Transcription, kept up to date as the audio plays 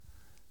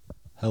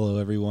Hello,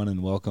 everyone,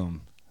 and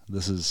welcome.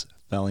 This is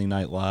Valley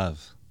Night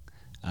Live.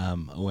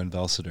 I'm Owen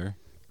Velsider,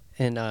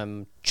 And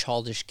I'm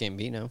Childish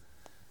Gambino.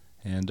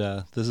 and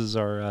this is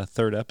our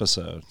third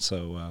episode.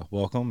 So,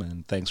 welcome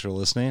and thanks for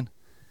listening.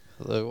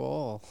 Hello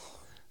all.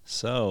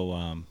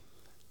 So,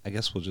 I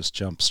guess we'll just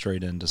jump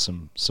straight into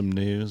some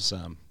news.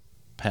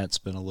 Pat's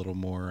been a little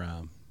more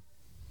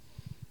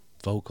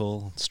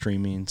vocal,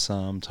 streaming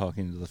some,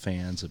 talking to the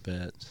fans a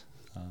bit.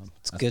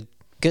 It's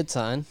good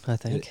sign, I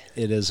think.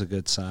 It is a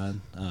good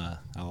sign.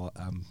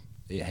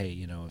 Hey,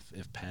 you know,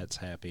 if Pat's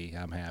happy,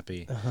 I'm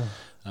happy.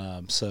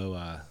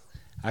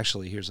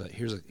 Actually, here's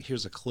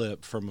a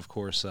clip from, of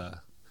course.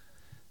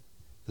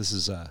 This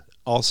is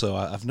also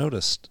I've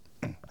noticed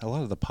a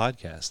lot of the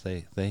podcasts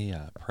they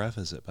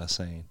preface it by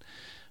saying,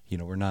 you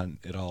know, we're not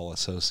at all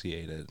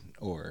associated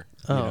or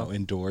you know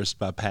endorsed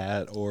by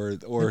Pat or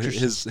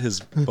his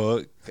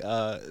book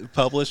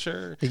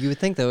publisher. You would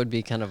think that would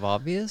be kind of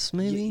obvious,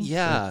 maybe.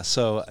 Yeah.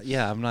 So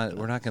yeah,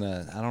 we're not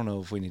gonna. I don't know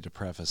if we need to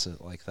preface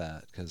it like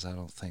that because I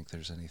don't think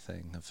there's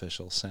anything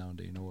official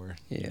sounding or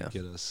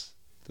get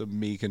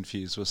me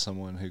confused with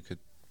someone who could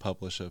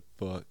publish a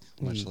book,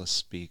 much less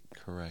speak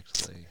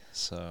correctly.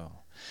 So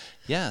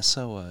yeah.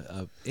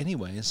 So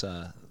anyways,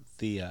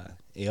 the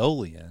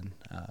Aeolian,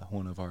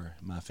 one of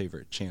my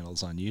favorite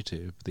channels on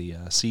YouTube, the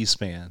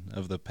C-SPAN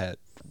of the Pat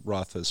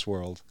Rothfuss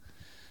world,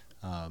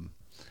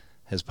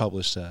 has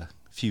published a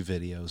few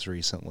videos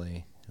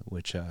recently,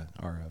 which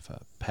are of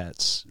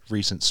Pat's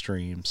recent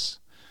streams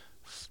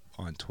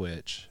on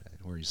Twitch,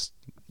 where he's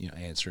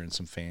answering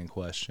some fan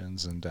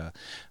questions, and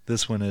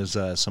this one is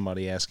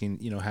somebody asking,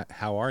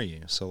 how are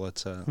you? So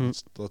let's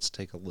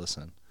take a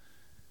listen.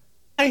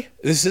 Hi.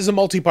 This is a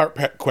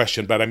multi-part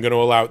question, but I'm going to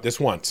allow it this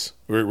once.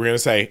 We're going to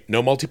say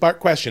no multi-part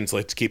questions.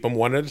 Let's keep them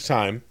one at a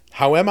time.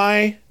 How am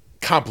I?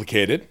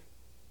 Complicated.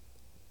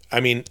 I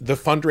mean, the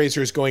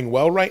fundraiser is going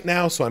well right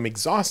now, so I'm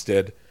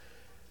exhausted,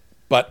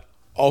 but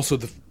also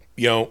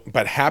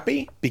but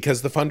happy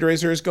because the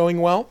fundraiser is going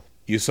well.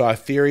 You saw a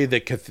theory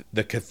that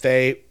the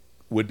Cathay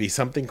would be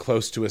something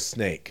close to a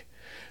snake.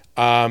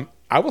 I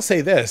will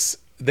say this: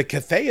 the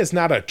Cathay is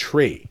not a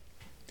tree.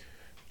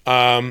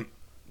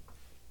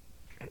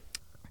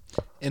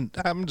 And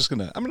I'm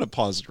gonna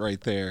pause it right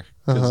there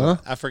because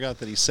I forgot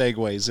that he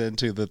segues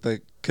into that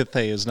the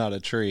Cathay is not a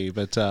tree,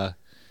 but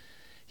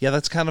yeah,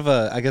 that's kind of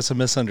a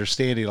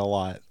misunderstanding a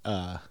lot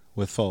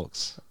with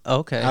folks.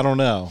 Okay. I don't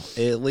know,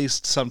 at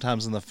least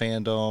sometimes in the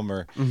fandom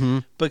or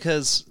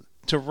because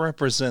to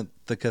represent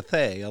the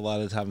Cathay, a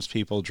lot of times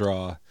people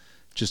draw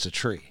just a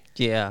tree.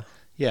 Yeah.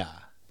 Yeah.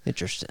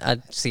 Interesting.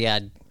 I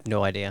had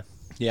no idea.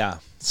 Yeah.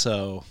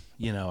 So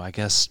I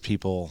guess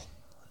people.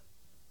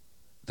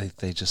 They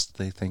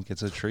think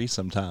it's a tree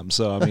sometimes.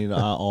 So I mean,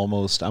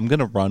 I'm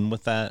gonna run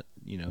with that,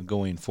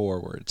 going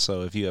forward.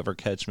 So if you ever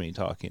catch me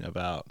talking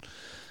about,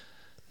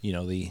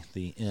 the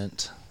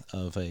int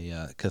of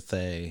a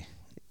Cathay,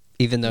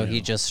 even though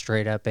he just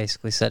straight up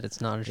basically said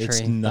it's not a tree.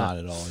 It's not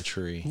at all a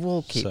tree.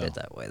 We'll keep it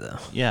that way though.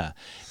 Yeah,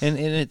 and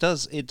it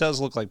does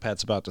look like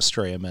Pat's about to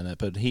stray a minute,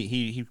 but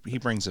he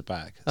brings it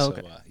back.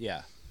 Okay. So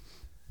yeah.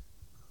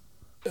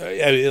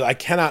 I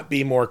cannot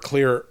be more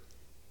clear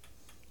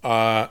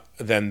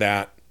than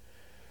that.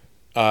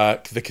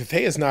 The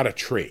Cathay is not a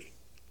tree.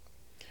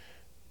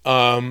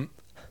 How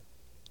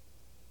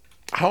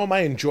am I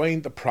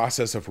enjoying the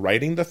process of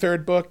writing the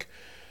third book?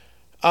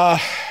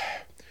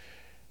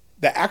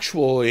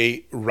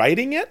 Actually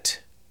writing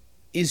it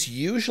is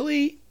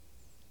usually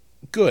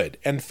good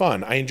and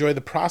fun. I enjoy the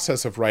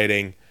process of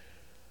writing.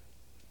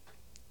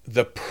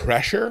 The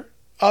pressure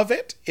of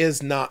it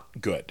is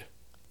not good.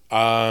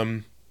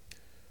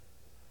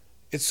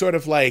 It's sort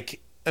of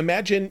like,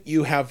 imagine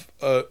you have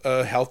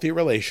a healthy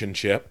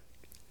relationship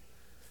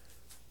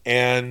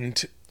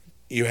and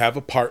you have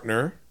a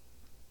partner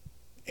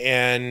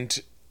and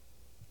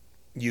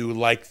you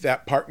like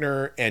that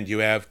partner and you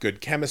have good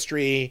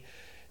chemistry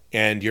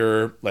and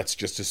let's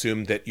just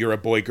assume that you're a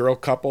boy-girl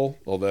couple,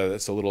 although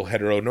that's a little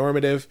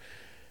heteronormative,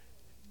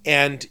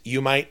 and you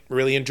might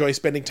really enjoy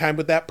spending time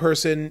with that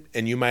person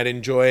and you might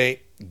enjoy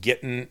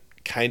getting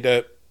kind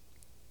of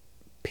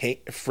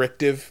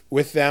frictive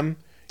with them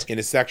in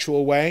a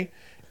sexual way,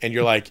 and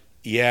you're like,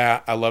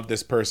 yeah, I love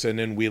this person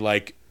and we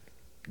like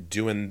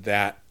doing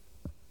that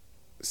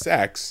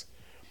sex.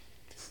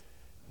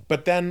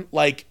 But then,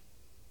 like,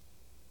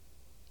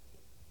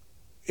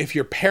 if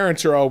your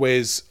parents are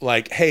always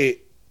like,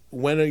 hey,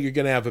 when are you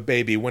going to have a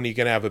baby? When are you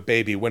going to have a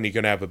baby? When are you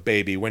going to have a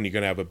baby? When are you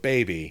going to have a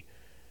baby?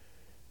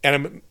 And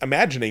I'm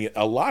imagining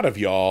a lot of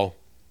y'all,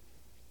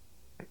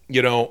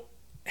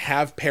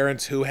 have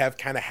parents who have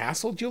kind of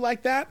hassled you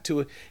like that,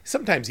 to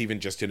sometimes even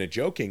just in a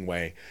joking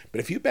way. But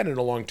if you've been in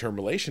a long-term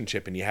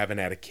relationship and you haven't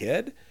had a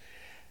kid,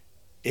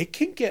 it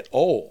can get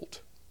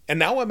old. And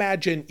now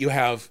imagine you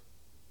have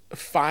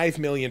 5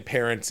 million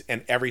parents,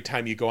 and every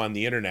time you go on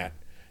the internet,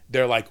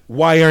 they're like,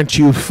 why aren't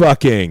you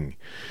fucking?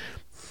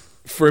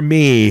 For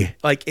me,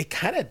 like, it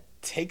kind of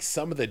takes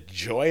some of the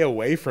joy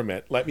away from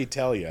it, let me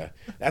tell you.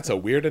 That's a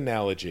weird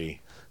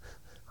analogy.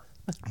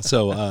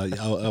 So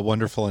a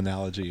wonderful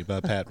analogy by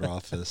Pat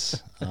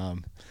Rothfuss.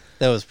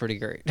 That was pretty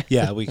great.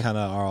 Yeah, we kind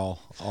of are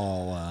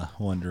all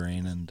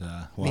wondering, and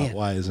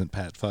why isn't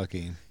Pat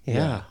fucking?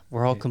 Yeah,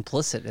 we're all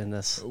complicit in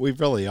this. We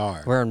really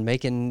are. We're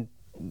making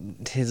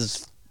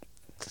his.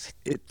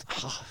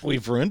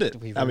 We've ruined it.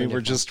 We're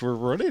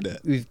ruining it.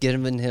 We've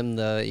given him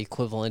the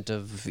equivalent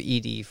of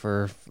Edie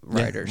for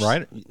writers. Yeah,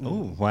 right.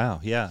 Oh,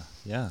 wow. Yeah.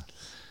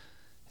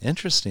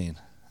 Interesting.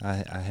 I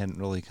hadn't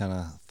really kind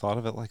of thought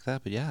of it like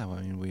that, but yeah,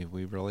 I mean,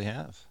 we really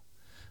have.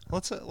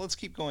 Let's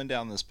keep going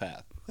down this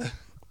path.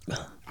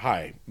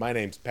 Hi, my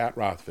name's Pat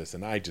Rothfuss,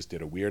 and I just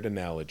did a weird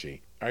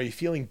analogy. Are you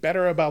feeling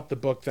better about the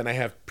book than I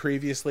have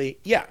previously?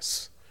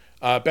 Yes.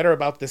 Better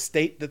about the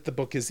state that the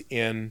book is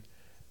in,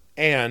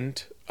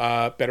 and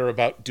better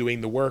about doing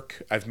the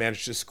work. I've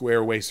managed to square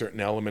away certain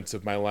elements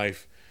of my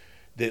life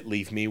that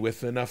leave me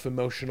with enough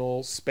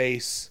emotional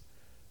space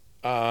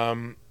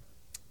to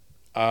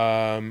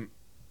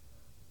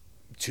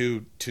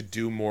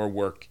do more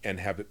work and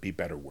have it be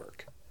better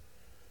work.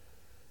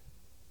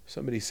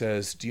 Somebody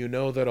says, do you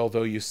know that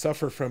although you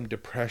suffer from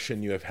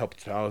depression, you have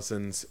helped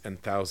thousands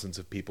and thousands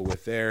of people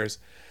with theirs?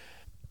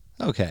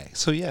 Okay,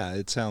 so yeah,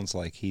 it sounds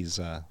like he's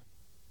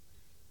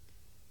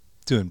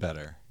doing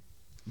better.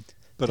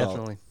 But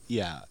Definitely.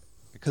 Yeah,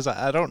 because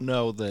I don't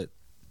know that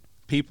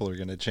people are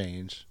going to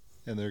change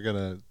and they're going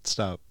to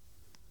stop,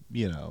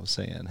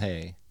 saying,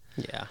 hey.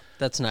 Yeah,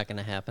 that's not going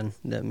to happen.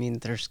 I mean,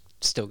 there's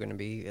still going to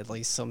be at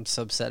least some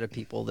subset of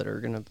people that are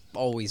going to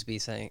always be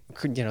saying,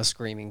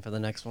 screaming for the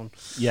next one.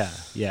 Yeah,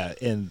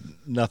 and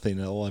nothing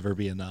will ever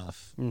be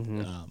enough.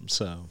 Mm-hmm.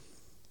 So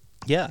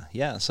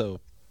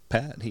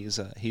Pat,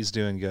 he's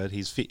doing good.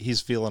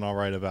 He's feeling all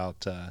right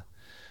about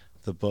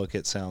the book,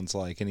 it sounds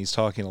like, and he's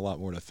talking a lot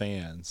more to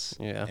fans.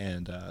 Yeah,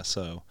 and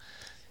so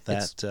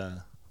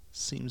that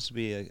seems to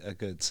be a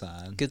good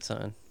sign. Good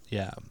sign.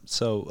 Yeah.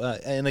 So,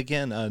 and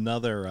again,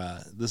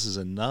 this is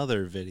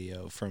another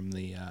video from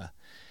the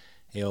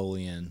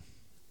Aeolian,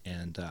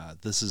 and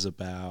this is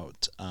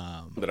about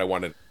that I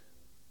wanted.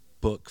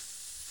 Book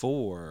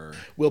 4.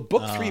 Will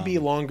Book 3 be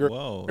longer?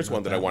 Whoa, there's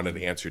one that I wanted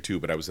to answer too,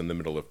 but I was in the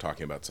middle of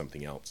talking about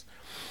something else.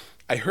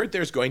 I heard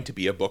there's going to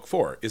be a Book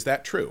 4. Is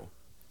that true?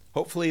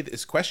 Hopefully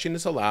this question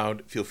is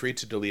allowed. Feel free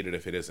to delete it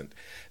if it isn't.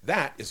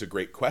 That is a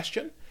great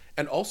question,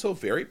 and also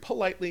very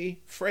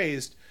politely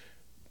phrased.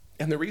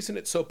 And the reason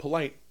it's so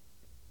polite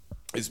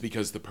is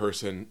because the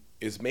person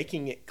is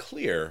making it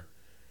clear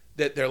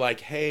that they're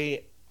like,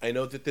 hey, I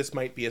know that this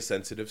might be a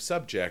sensitive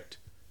subject.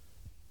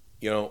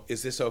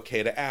 Is this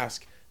okay to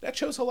ask? That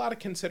shows a lot of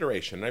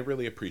consideration. I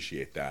really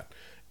appreciate that.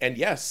 And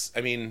yes,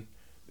 I mean,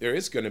 there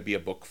is going to be a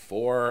Book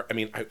 4. I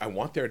mean, I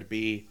want there to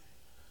be,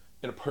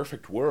 in a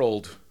perfect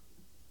world,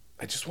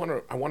 I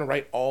want to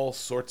write all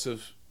sorts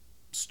of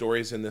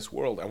stories in this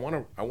world. I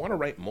want to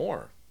write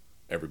more,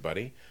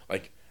 everybody.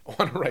 Like, I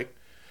want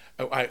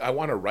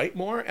to write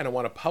more and I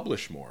want to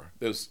publish more.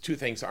 Those two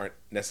things aren't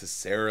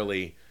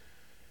necessarily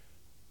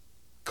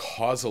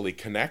causally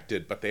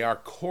connected, but they are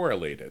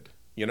correlated.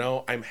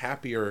 I'm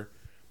happier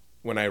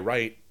when I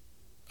write,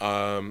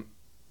 and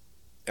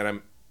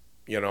I'm,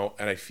 and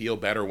I feel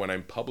better when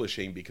I'm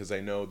publishing because I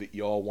know that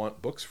you all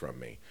want books from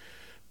me,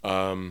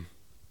 and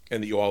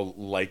that you all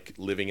like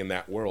living in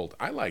that world.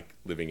 I like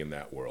living in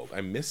that world.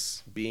 I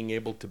miss being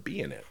able to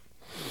be in it.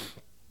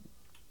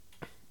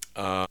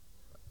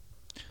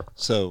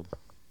 So,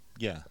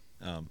 yeah.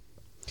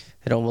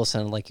 It almost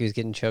sounded like he was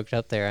getting choked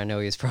up there. I know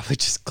he was probably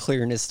just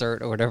clearing his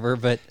throat or whatever,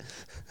 but...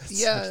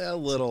 Yeah, a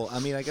little. I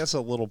mean, I guess a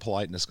little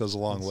politeness goes a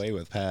long way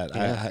with Pat.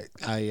 Yeah.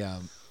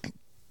 I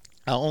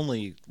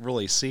only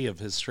really see of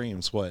his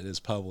streams what is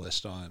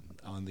published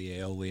on the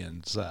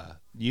Aeolian's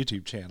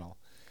YouTube channel.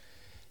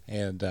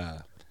 And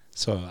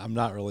so I'm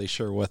not really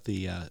sure what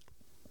the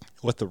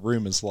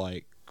room is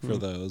like for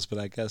those, but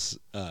I guess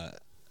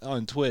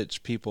on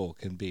Twitch people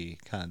can be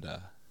kind of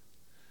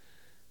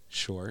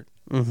short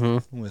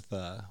with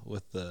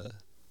the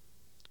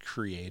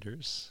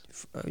creators.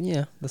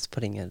 Yeah, that's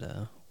putting it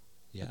a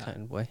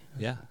kind of way.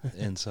 Yeah,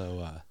 and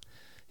so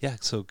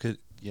so good.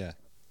 Yeah,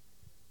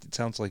 it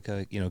sounds like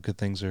good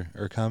things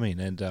are coming,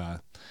 and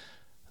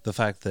the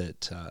fact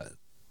that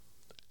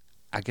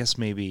I guess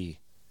maybe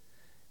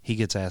he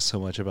gets asked so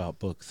much about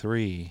Book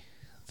 3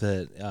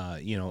 that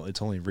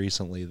it's only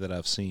recently that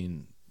I've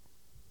seen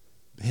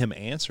him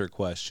answer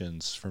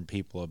questions from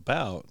people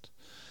about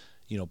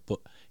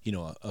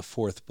a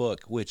fourth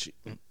book, which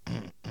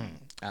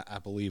I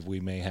believe we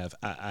may have.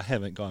 I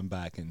haven't gone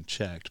back and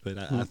checked, but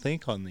I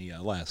think on the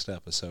last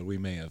episode we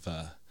may have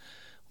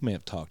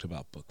talked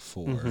about Book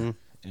 4,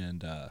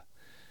 and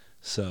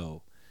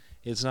so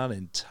it's not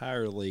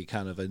entirely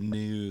kind of a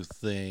new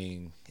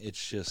thing.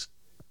 It's just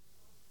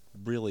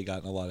really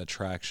gotten a lot of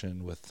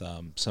traction with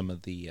some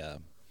of the.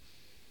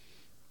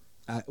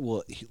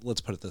 Let's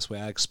put it this way.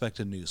 I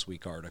expect a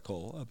Newsweek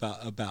article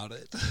about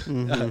it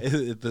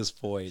at this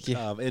point,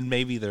 and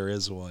maybe there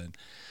is one.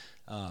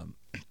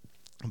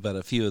 But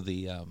a few of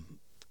the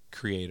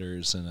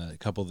creators and a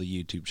couple of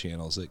the YouTube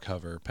channels that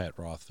cover Pat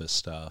Rothfuss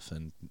stuff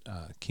and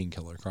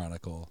Kingkiller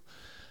Chronicle,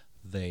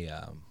 they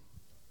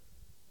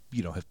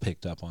have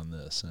picked up on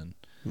this and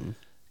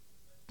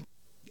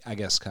I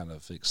guess kind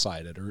of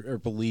excited or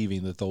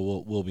believing that there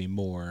will be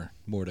more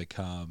to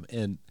come.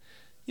 And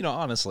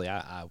honestly,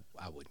 I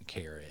wouldn't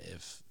care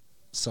if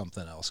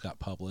something else got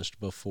published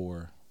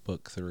before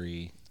book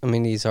 3. I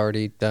mean, he's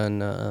already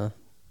done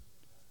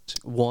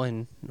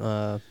one.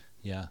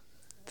 Yeah.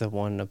 The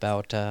one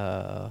about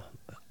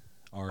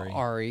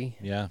Ari.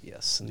 Yeah.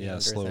 Yes. And yeah.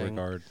 Slow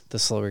regard. The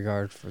slow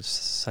regard for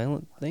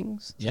silent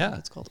things. Is that what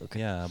it's called.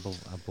 Okay. Yeah.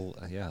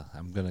 Yeah.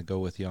 I'm gonna go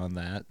with you on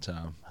that.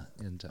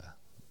 And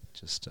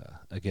just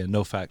again,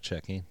 no fact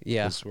checking.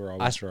 Yeah. Because we're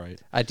always right.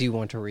 I do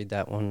want to read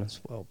that one as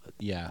well. But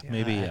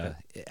maybe.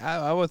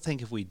 I would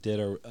think if we did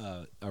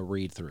a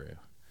read through,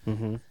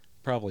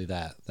 probably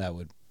that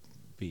would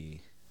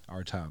be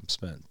our time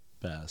spent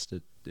best.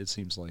 It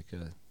seems like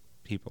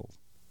people,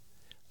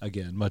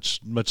 again,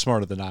 much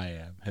smarter than I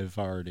am, have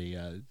already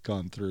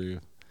gone through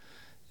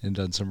and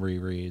done some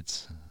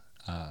rereads.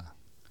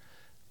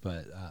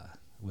 But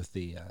with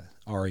the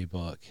Ari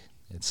book,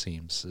 it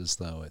seems as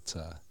though it's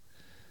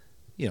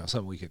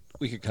something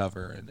we could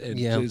cover, and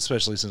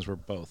especially since we're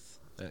both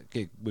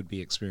would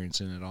be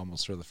experiencing it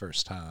almost for the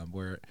first time.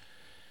 Where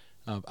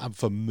I'm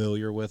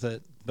familiar with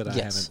it, but I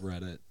haven't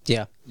read it.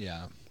 Yeah.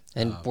 Yeah.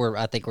 And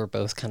I think we're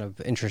both kind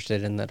of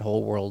interested in that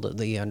whole world of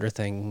the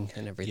Underthing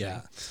and everything.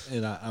 Yeah,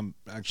 and I'm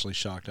actually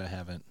shocked I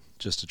haven't,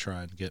 just to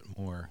try and get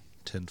more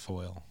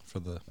tinfoil for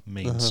the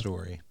main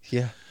story.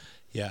 Yeah.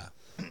 Yeah.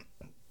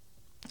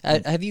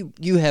 Have you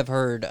have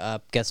heard,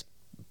 guess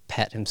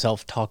Pat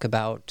himself talk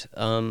about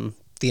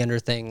the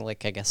Underthing?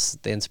 Like, I guess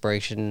the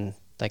inspiration,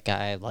 that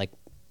guy, like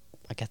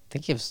I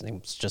think his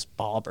name was just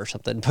Bob or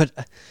something, but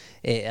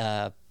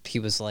he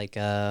was like,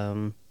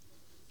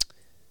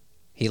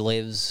 he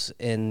lives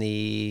in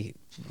the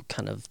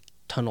kind of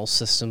tunnel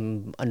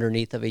system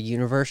underneath of a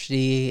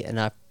university, and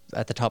at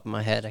the top of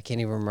my head, I can't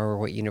even remember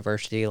what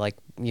university, like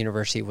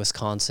University of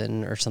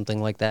Wisconsin or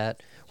something like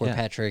that, where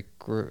Patrick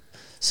grew.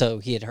 So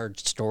he had heard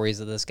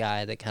stories of this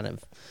guy that kind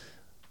of,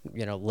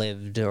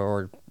 lived,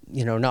 or,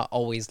 not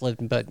always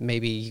lived, but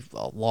maybe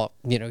a lot,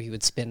 he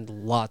would spend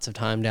lots of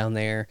time down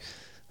there.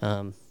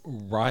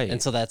 Right.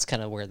 And so that's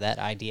kind of where that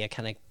idea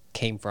kind of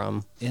came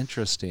from.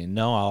 Interesting.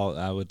 No,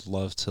 I would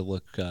love to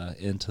look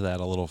into that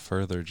a little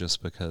further,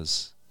 just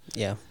because.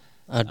 Yeah.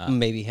 I'd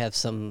maybe have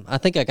some. I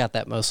think I got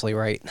that mostly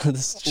right.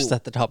 This is just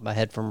at the top of my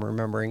head from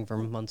remembering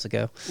from months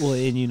ago. Well,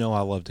 and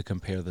I love to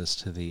compare this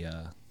to the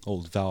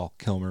old Val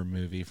Kilmer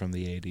movie from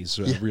the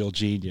 80s, Real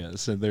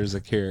Genius. And there's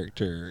a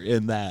character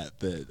in that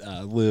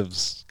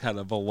lives kind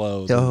of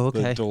below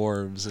the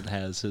dorms and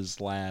has his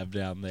lab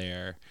down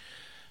there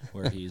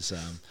where he's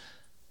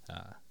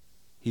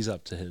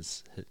up to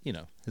his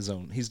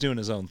own, he's doing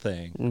his own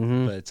thing.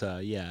 But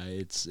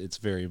it's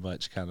very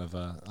much kind of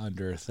a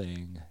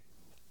Underthing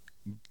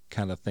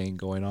kind of thing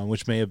going on,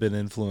 which may have been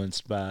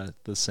influenced by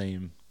the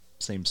same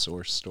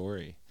source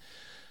story,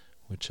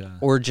 which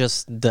or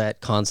just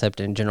that concept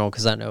in general,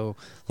 because I know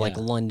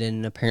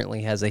London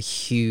apparently has a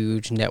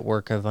huge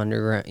network of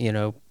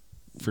underground,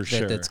 for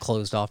sure, that's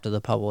closed off to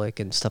the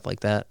public and stuff like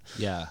that.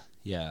 Yeah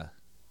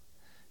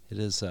it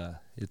is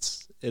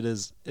it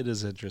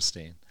is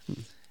interesting.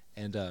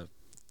 And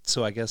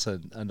so I guess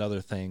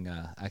another thing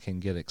I can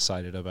get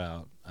excited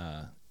about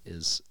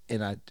is,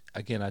 and I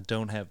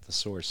don't have the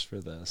source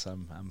for this.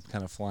 I'm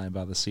kind of flying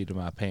by the seat of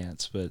my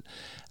pants, but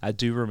I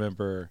do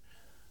remember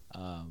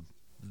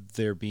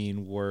there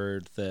being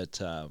word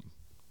that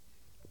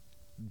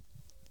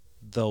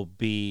they'll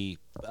be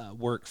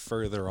work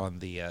further on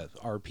the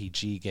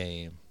RPG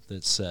game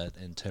that's set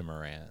in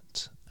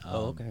Temerant.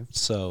 Okay.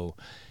 So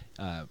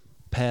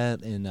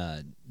Pat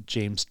and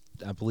James,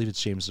 I believe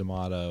it's James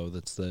D'Amato,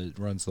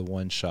 runs the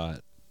One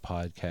Shot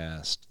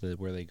podcast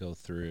where they go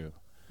through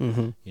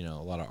a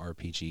lot of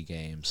RPG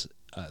games,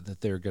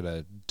 that they're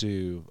gonna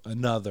do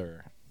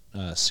another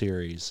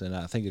series, and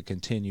I think a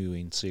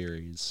continuing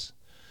series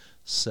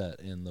set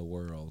in the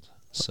world.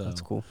 So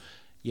that's cool.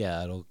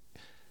 Yeah, it'll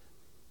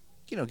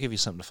give you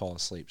something to fall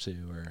asleep to,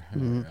 or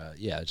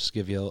just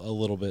give you a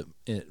little bit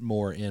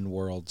more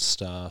in-world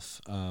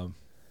stuff.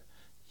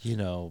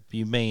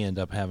 You may end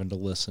up having to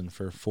listen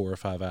for 4 or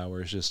 5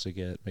 hours just to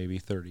get maybe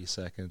 30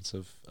 seconds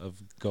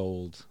of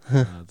gold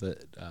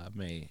that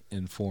may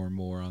inform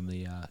more on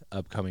the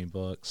upcoming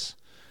books.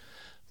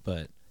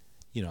 But,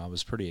 I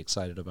was pretty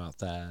excited about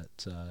that,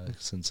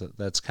 since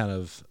that's kind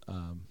of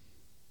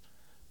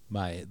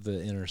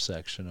the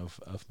intersection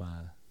of my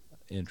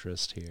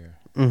interest here.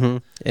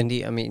 And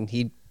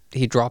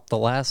he dropped the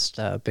last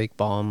big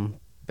bomb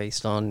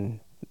based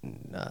on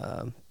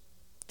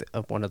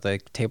one of the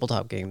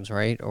tabletop games,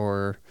 right?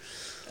 Or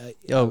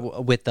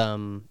with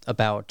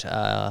about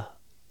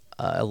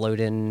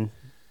Elodin.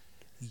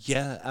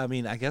 Yeah,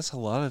 I guess a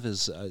lot of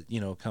his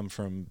come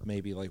from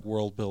maybe like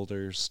World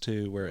Builders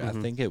too, where I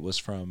think it was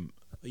from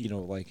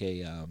like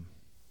a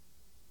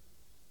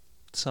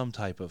some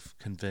type of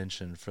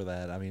convention for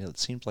that. It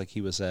seemed like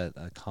he was at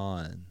a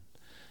con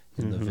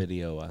in the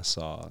video I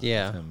saw.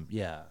 Yeah. Of him.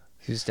 Yeah.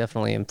 He was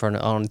definitely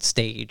on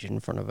stage in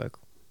front of a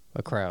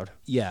a crowd.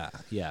 Yeah.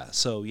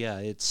 So yeah,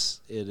 it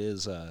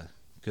is a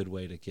good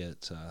way to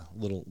get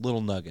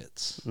little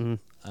nuggets, and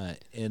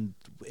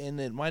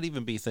it might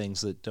even be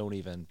things that don't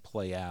even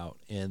play out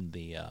in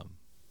the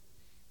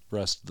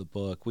rest of the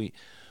book. We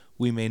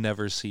may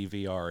never see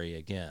Viari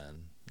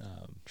again.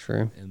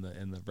 True. In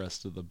the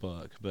rest of the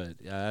book, but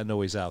I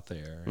know he's out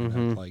there,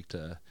 and I'd like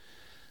to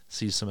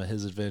see some of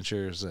his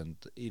adventures. And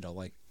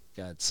like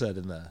I said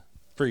in the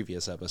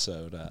previous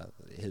episode,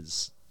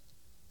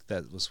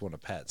 that was one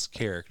of Pat's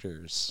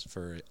characters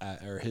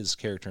or his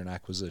character in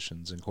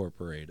Acquisitions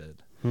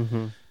Incorporated.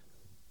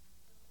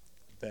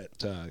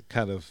 That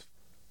kind of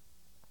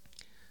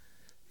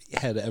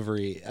had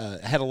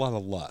a lot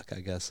of luck,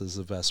 I guess is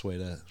the best way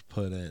to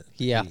put it.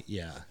 Yeah.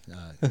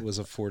 It was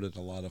afforded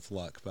a lot of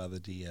luck by the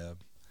DM.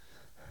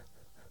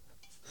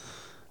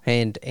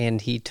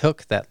 And he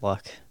took that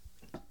luck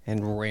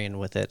and ran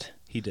with it.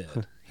 He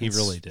did. He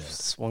really did.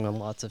 Swung on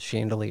lots of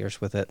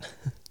chandeliers with it.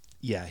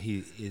 Yeah,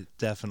 he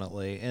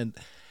definitely. And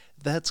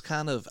that's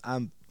kind of,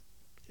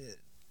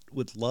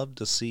 would love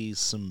to see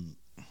some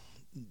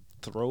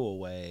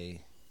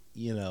throwaway,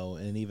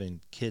 and even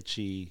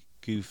kitschy,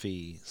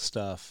 goofy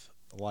stuff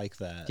like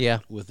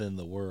that within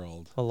the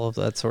world. I love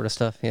that sort of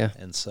stuff, yeah.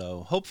 And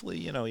so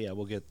hopefully,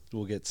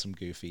 we'll get some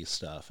goofy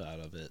stuff out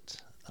of it.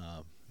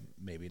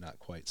 Maybe not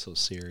quite so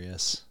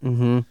serious.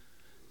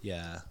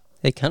 Yeah.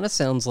 It kind of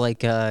sounds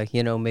like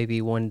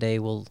maybe one day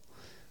we'll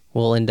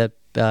end up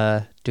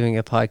doing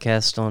a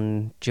podcast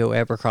on Joe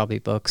Abercrombie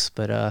books,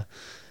 but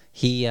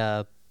he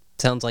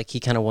sounds like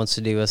he kind of wants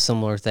to do a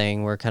similar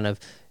thing where kind of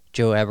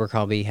Joe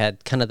Abercrombie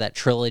had kind of that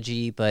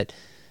trilogy, but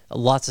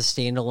lots of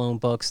standalone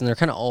books, and they're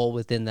kind of all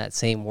within that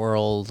same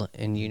world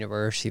and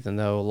universe, even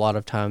though a lot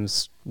of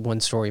times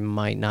one story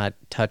might not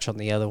touch on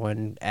the other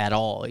one at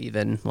all,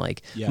 even.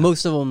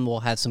 Most of them will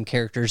have some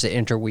characters that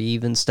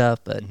interweave and stuff,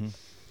 but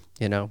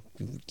you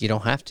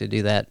don't have to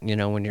do that,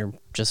 when you're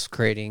just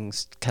creating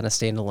kind of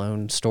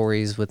standalone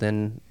stories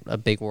within a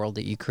big world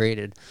that you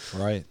created.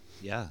 Right.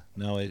 Yeah.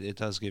 No, it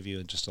does give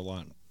you just a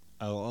lot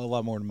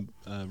more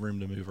room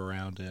to move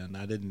around in.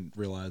 I didn't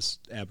realize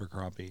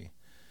Abercrombie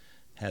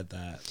had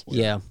that.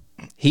 Yeah.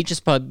 He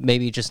just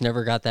maybe just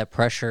never got that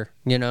pressure,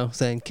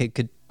 saying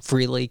could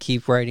freely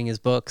keep writing his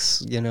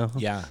books,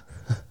 Yeah.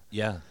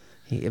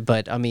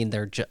 But I mean,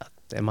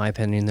 in my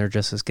opinion, they're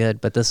just as good.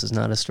 But this is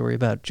not a story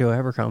about Joe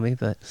Abercrombie.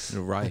 But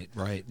right.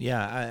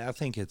 Yeah, I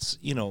think it's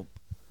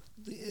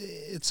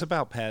it's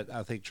about Pat.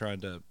 I think trying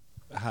to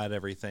hide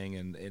everything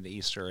and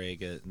Easter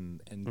egg it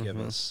and give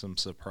us some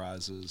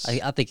surprises.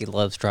 I think he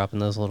loves dropping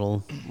those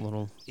little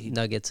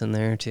nuggets in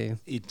there too.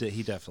 He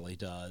definitely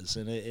does,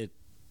 and it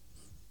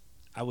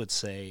I would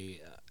say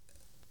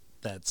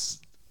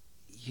that's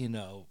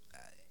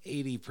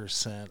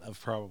 80% of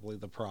probably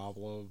the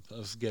problem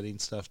of getting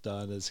stuff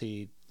done is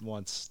he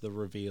wants the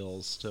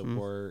reveals to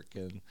work,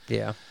 and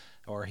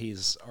or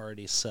he's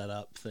already set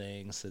up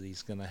things that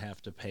he's going to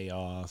have to pay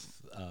off.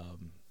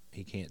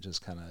 He can't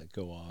just kind of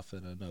go off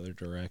in another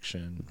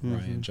direction,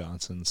 Rian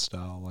Johnson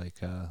style, like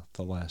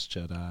The Last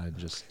Jedi, and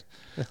just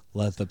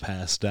let the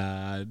past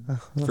die,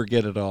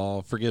 forget it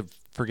all, forget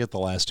the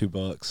last two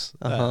books.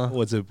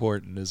 What's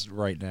important is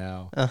right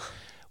now,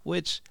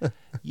 which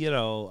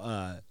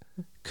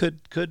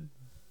could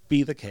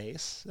be the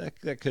case.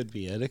 That could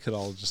be it. It could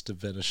all just have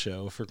been a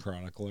show for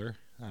Chronicler.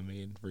 I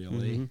mean,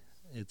 really,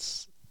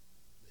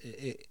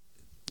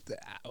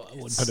 I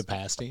wouldn't put it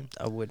past him.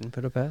 I wouldn't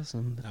put it past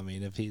him. I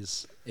mean, if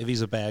he's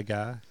a bad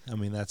guy, I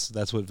mean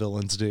that's what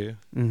villains do.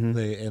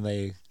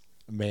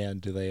 Man,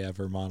 do they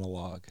ever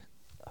monologue?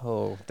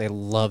 Oh, they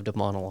love to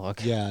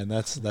monologue. Yeah, and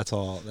that's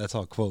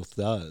all Quoth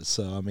does.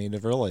 So I mean,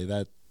 if really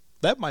that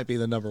might be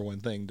the number one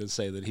thing to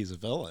say that he's a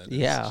villain.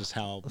 Yeah, it's just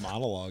how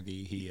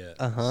monologue-y he is.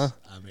 I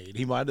mean,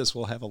 he might as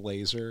well have a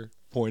laser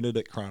pointed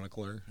at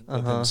Chronicler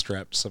and then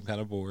strapped to some kind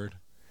of board.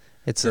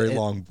 It's a very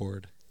long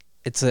board.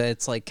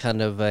 It's like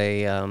kind of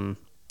a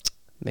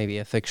maybe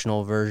a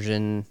fictional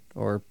version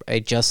or a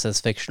just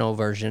as fictional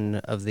version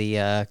of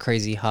the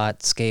Crazy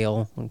Hot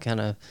scale, and kind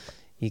of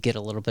you get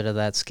a little bit of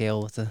that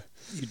scale with the.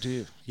 You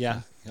do,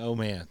 yeah. Oh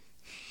man.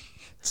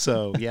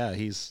 So yeah,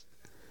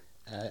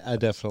 I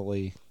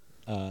definitely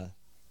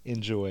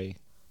enjoy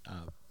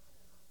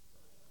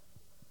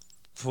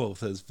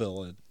Quoth as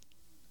villain.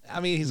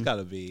 I mean, he's got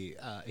to be.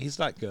 He's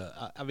not good.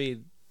 I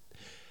mean,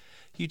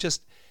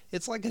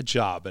 it's like a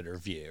job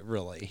interview,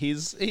 really.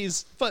 He's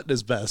putting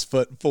his best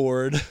foot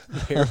forward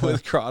there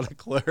with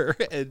Chronicler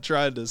and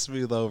trying to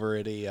smooth over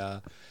any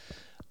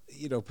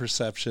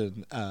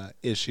perception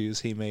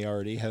issues he may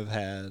already have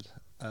had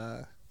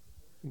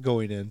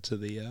going into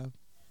the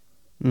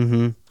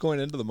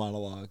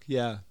monologue.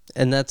 Yeah.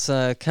 And that's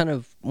kind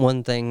of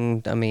one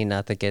thing. I mean,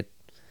 I think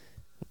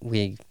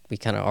we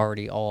kind of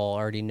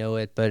already know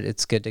it, but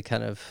it's good to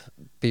kind of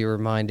be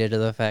reminded of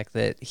the fact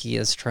that he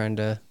is trying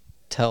to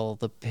tell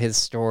his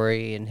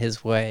story in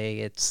his way.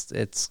 It's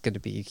going to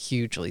be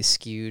hugely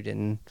skewed,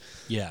 and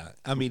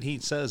I mean, he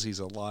says he's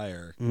a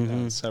liar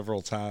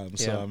several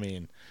times. So I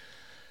mean,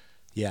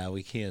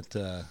 we can't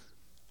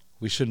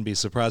we shouldn't be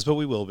surprised, but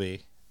we will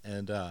be.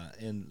 And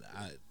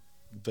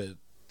but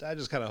I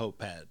just kind of hope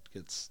Pat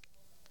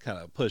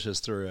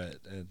pushes through it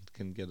and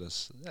can get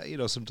us,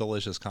 some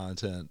delicious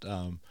content.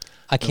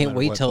 I can't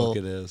wait till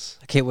it is.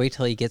 I can't wait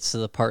till he gets to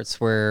the parts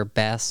where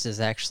Bast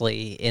is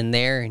actually in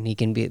there,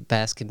 and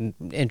Bast can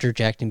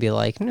interject and be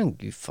like, "No,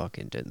 you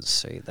fucking didn't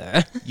say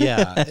that."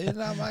 Yeah,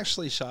 and I'm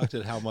actually shocked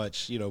at how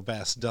much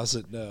Bast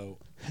doesn't know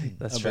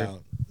That's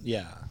about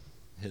true.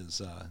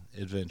 his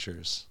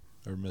adventures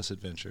or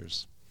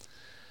misadventures.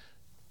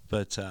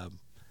 But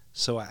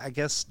so I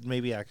guess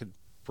maybe I could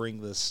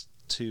bring this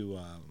to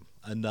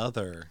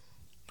another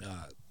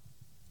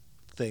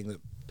thing that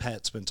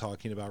Pat's been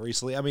talking about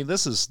recently. I mean,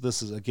 this is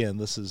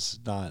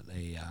not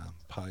a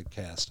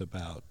podcast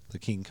about the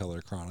King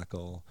Color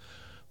Chronicle,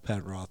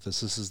 Pat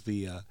Rothfuss. This is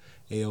the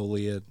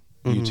Aeolian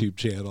YouTube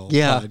channel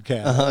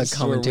podcast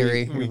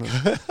commentary.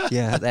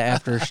 Yeah, the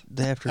after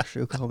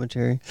show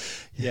commentary.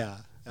 Yeah,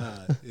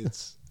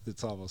 it's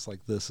almost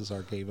like this is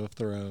our Game of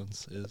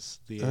Thrones, is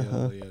the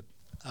Aeolian.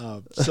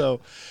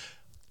 So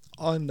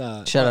on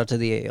shout out to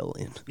the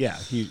Aeolian. Yeah,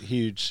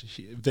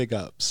 huge big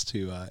ups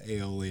to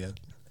Aeolian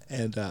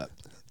and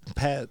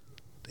Pat.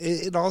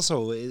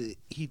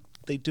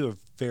 They do a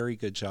very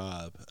good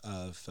job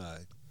of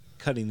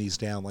cutting these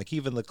down. Like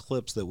even the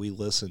clips that we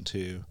listen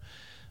to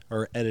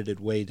are edited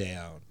way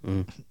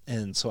down,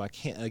 and so I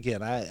can't.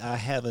 Again, I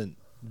haven't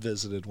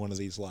visited one of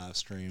these live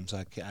streams.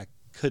 I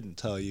couldn't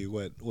tell you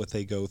what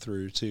they go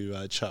through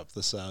to chop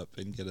this up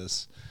and get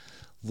us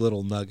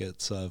little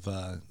nuggets of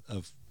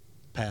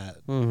Pat.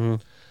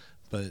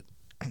 But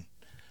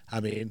I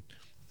mean,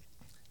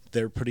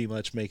 they're pretty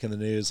much making the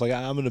news. Like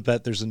I'm going to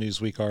bet there's a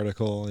Newsweek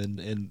article,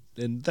 and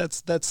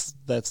that's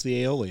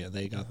the Aeolian.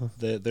 They got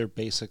they're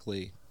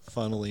basically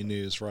funneling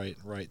news right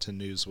to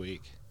Newsweek.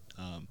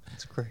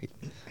 That's great.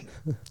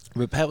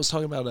 But Pat was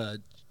talking about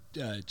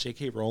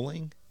J.K.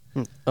 Rowling.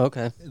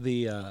 Okay.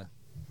 The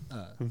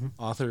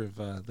author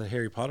of the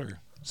Harry Potter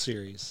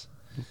series,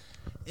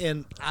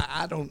 and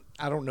I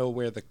don't know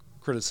where the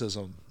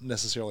criticism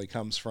necessarily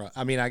comes from.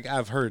 I mean,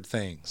 I've heard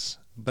things,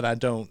 but I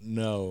don't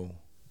know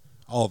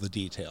all the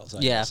details.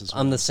 I guess is what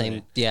I'm the saying.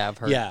 same. Yeah, I've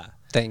heard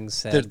things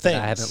said, but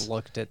I haven't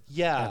looked at.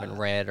 Yeah, I haven't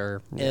read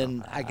or.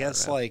 I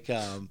guess like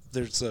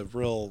there's a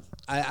real.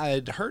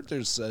 I'd heard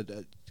there's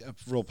a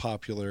real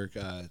popular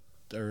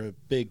or a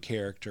big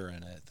character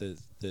in it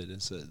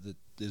that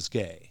is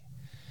gay.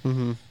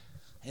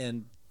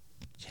 And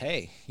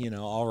hey,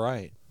 all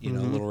right, a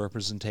little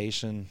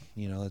representation.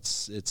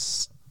 It's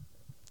it's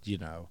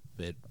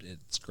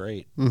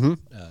great.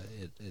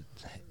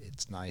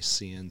 It's nice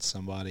seeing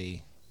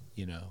somebody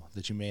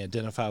that you may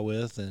identify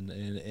with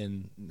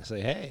and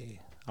say,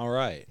 hey, all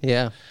right.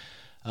 Yeah.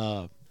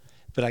 But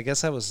I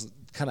guess that was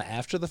kind of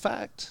after the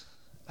fact.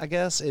 I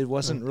guess it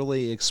wasn't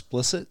really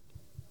explicit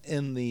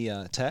in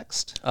the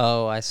text.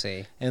 Oh, I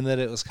see. And that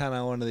it was kind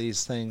of one of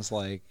these things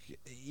like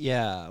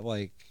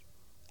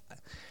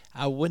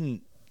I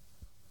wouldn't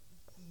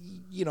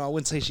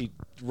say she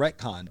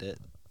retconned it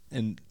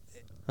and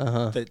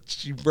that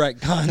she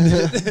retconned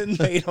it and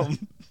made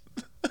them.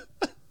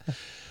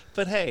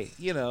 But hey,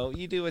 you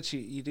do what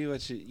you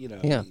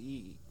Yeah.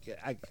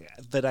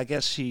 But I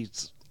guess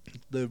she's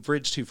the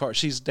bridge too far.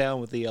 She's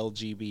down with the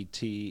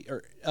LGBT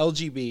or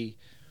LGB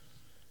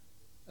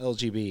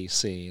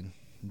scene,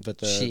 but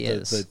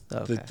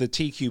the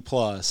TQ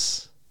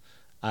plus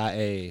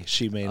IA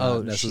she may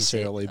not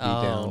necessarily be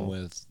down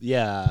with.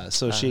 Yeah,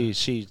 so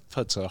she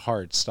puts a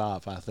hard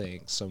stop, I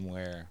think,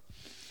 somewhere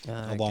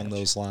along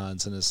those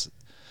lines, and is.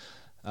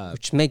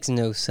 Which makes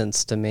no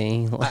sense to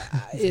me.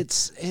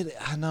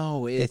 I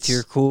know. If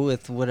you're cool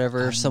with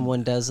whatever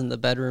someone does in the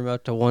bedroom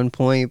up to one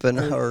point, but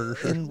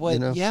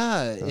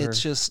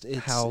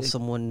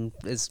someone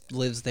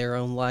lives their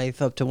own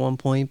life up to one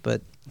point,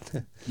 but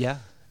yeah,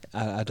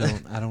 I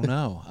don't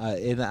know.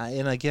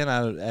 And again,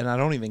 I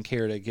don't even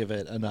care to give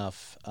it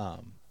enough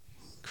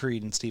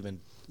credence to even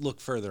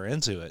look further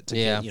into it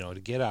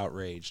to get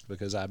outraged,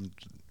 because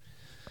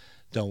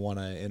don't want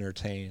to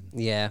entertain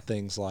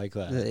things like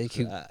that.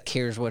 Who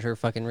cares what her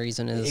fucking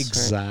reason is?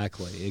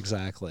 Exactly.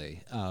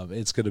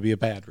 It's going to be a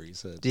bad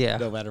reason,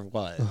 no matter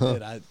what,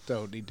 and I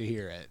don't need to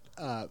hear it.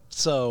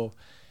 So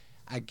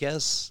I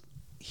guess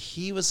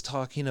he was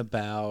talking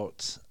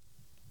about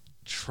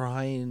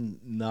trying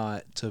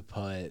not to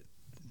put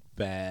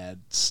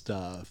bad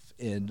stuff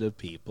into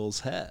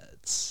people's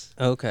heads.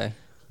 Okay.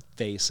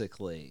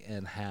 Basically,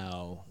 and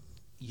how,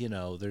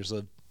 there's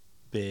a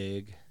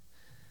big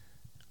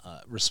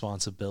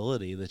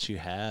responsibility that you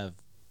have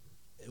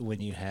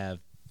when you have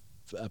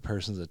a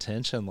person's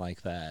attention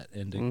like that,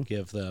 and to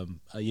give them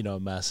a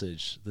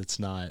message that's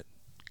not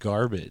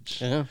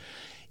garbage,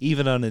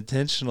 even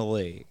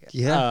unintentionally,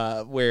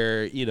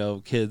 where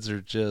kids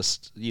are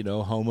just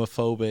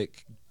homophobic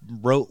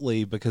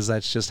rotely because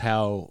that's just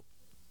how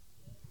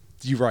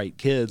you write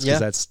kids, because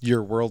that's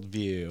your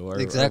worldview or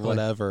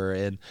whatever,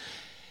 and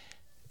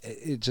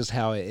it just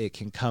how it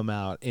can come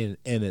out in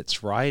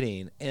its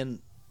writing. And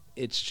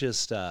it's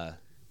just I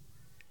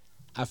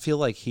feel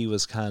like he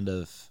was kind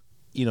of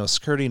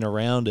skirting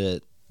around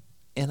it,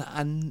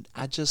 and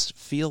I just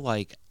feel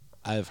like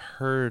I've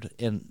heard,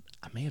 and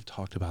I may have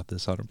talked about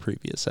this on a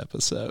previous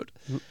episode,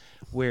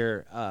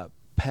 where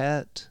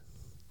Pat,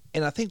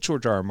 and I think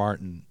George R. R.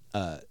 Martin,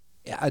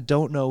 I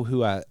don't know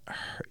who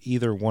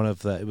either one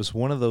of it was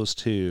one of those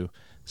two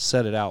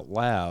said it out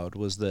loud,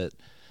 was that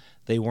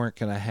they weren't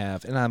going to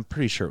have, and I'm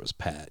pretty sure it was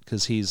Pat,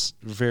 because he's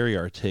very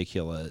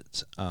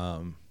articulate.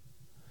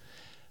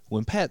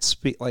 When Pat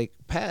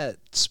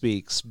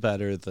speaks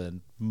better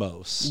than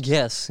most.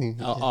 Yes.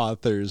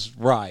 Authors,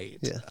 right?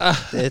 Yeah,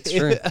 it's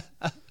true.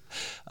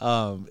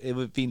 It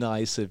would be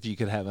nice if you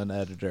could have an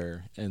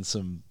editor and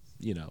some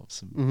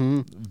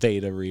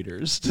beta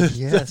readers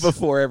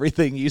before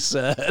everything you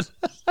said.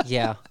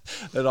 Yeah.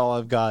 And all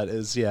I've got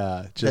is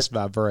just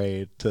my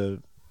brain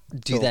to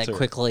do filter. that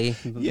quickly.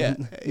 Yeah.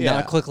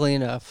 Not quickly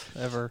enough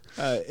ever.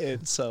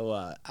 And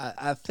so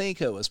I think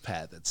it was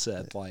Pat that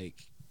said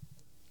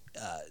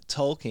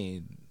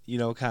Tolkien,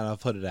 kind of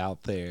put it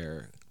out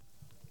there,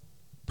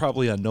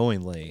 probably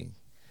unknowingly,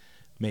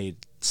 made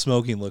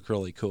smoking look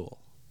really cool.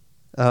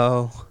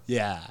 Oh.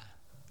 Yeah.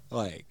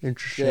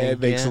 Interesting. It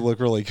makes it look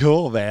really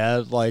cool,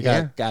 man.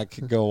 I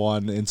could go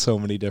on in so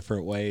many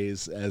different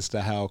ways as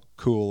to how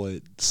cool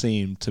it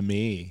seemed to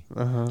me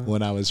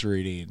when I was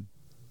reading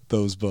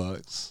those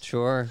books.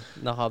 Sure.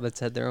 The hobbits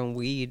had their own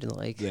weed.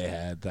 They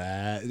had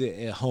that.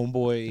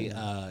 Homeboy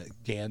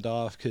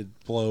Gandalf could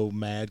blow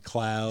mad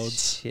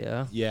clouds.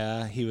 Yeah.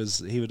 Yeah, he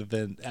would have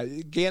been...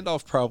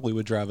 Gandalf probably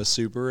would drive a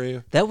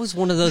Subaru. That was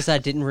one of those I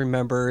didn't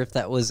remember if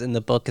that was in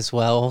the book as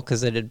well,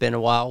 because it had been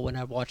a while when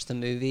I watched the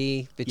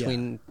movie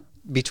between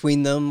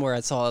them, where I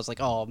was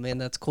like, oh man,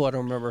 that's cool. I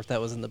don't remember if that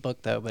was in the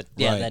book though, but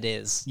yeah, that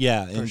is.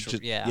 Yeah, for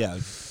sure.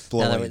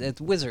 Blowing. It's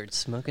wizards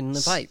smoking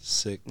the pipe.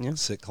 Sick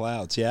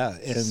clouds. Yeah,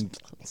 and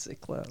sick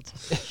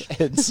clouds.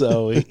 And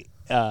so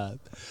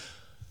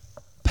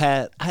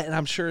Pat, and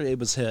I'm sure it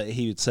was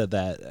he had said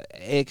that.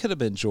 It could have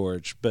been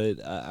George, but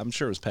I'm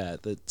sure it was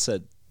Pat that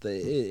said that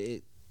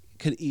it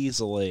could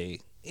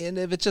easily, and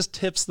if it just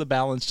tips the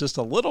balance just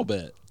a little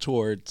bit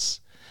towards,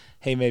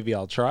 hey, maybe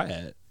I'll try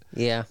it.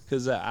 Yeah,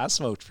 because I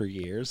smoked for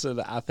years, and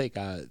I think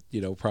I,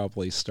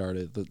 probably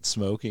started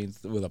smoking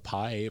with a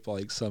pipe,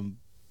 like some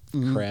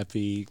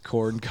crappy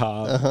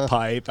corncob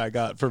pipe I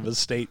got from a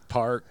state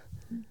park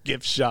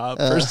gift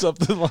shop or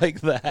something like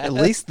that. At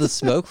least the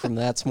smoke from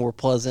that's more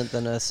pleasant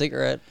than a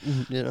cigarette.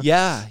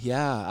 Yeah.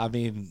 I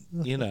mean,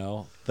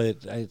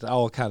 but it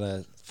all kind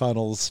of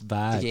funnels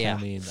back. Yeah.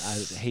 I mean, I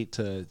hate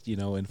to,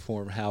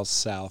 inform how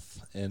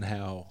South and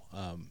how,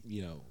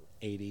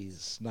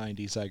 80s,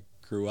 90s I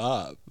grew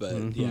up, but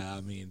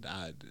I mean,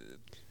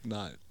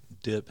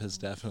 dip has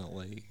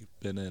definitely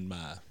been in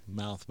my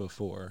mouth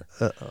before.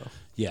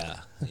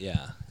 Yeah,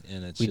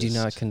 and it's we do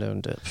not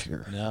condone dip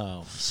here.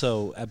 No,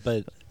 so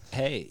but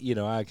hey,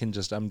 I'm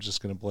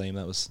just gonna blame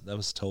that was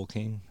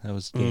Tolkien, that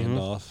was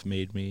Gandalf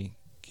made me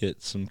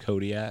get some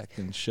Kodiak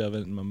and shove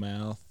it in my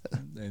mouth,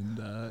 and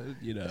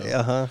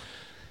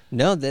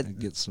No, that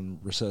get some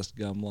recessed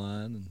gum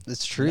line.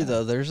 It's true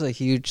though. There's a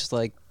huge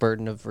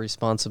burden of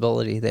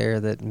responsibility there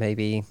that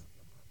maybe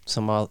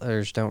some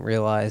others don't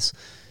realize.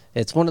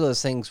 It's one of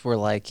those things where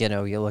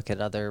you look at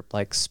other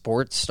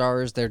sports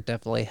stars, they're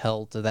definitely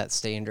held to that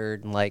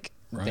standard, and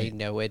they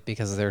know it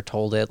because they're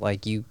told it.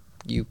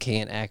 You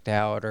can't act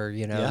out, or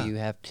you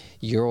have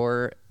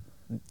your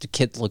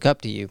kids look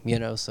up to you.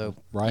 So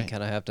you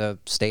kind of have to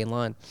stay in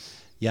line.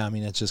 Yeah, I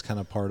mean it's just kind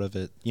of part of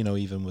it.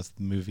 Even with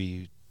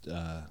movie.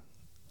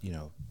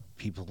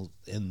 People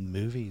in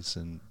movies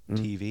and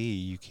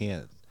TV, you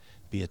can't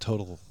be a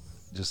total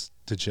just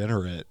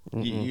degenerate.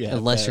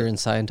 Unless you're in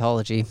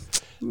Scientology.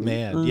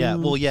 Man, yeah.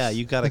 Well, yeah,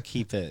 you got to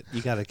keep it.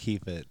 You got to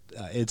keep it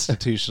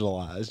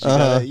institutionalized.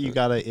 You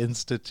got to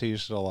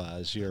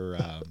institutionalize your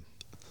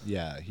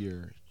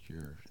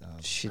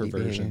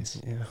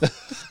perversions.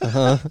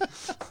 Yeah.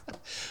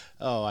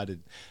 Oh, I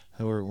did.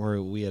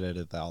 We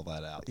edited all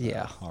that out.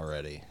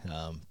 Already.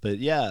 But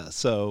yeah,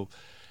 so.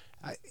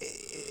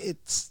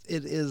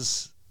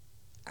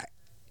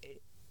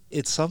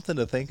 It's something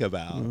to think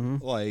about,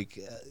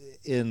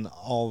 in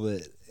all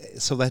the.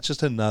 So that's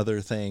just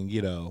another thing,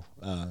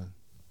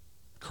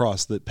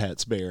 cross that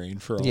Pat's bearing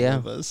for all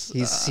of us.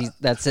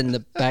 That's in the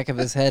back of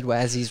his head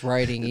as he's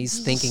writing. He's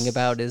thinking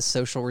about his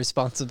social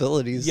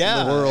responsibilities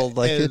in the world.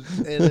 And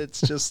it's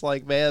just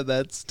man,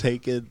 that's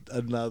taken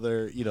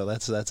another.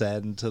 That's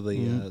adding to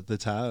the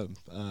time.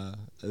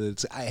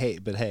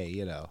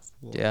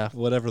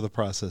 Whatever the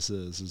process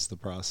is the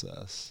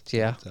process.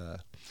 Yeah.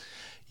 But,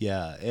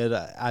 and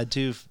I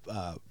do.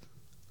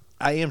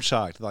 I am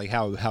shocked,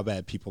 how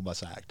bad people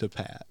must act to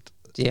Pat.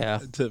 Yeah.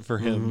 For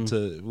him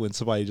to, when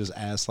somebody just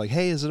asks,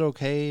 hey, is it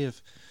okay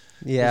if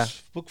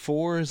book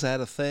 4, is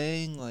that a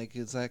thing?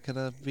 Is that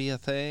gonna be a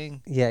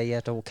thing? Yeah, you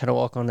have to kind of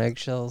walk on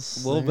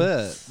eggshells. A little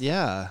bit,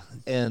 yeah.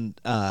 And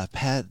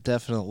Pat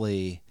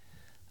definitely,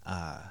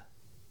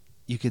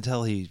 you can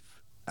tell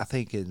I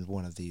think in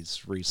one of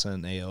these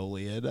recent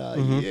Aeolian,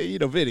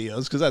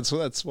 videos, because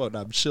that's what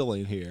I'm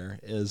chilling here,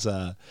 is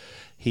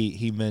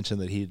he mentioned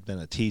that he'd been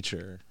a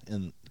teacher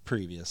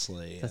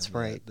previously. That's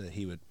right. That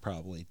he would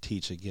probably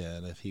teach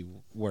again if he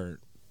weren't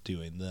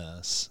doing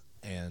this.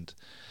 And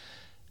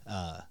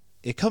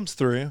it comes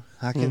through.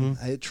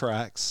 It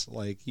tracks.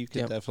 Like you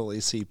can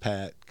definitely see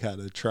Pat kind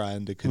of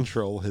trying to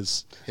control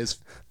his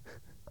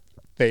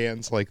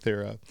fans like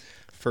they're a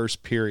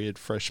first period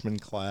freshman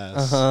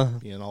class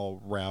being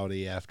all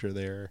rowdy after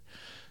their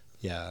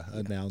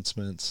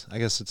announcements. I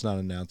guess it's not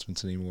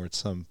announcements anymore. It's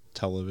some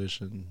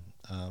television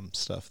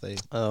stuff they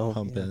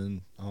pump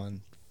in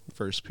on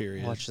first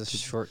period. Watch this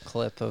short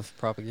clip of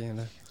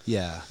propaganda.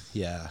 Yeah.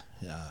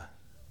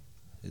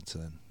 It's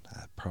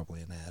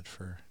probably an ad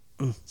for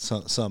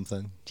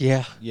something.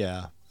 Yeah.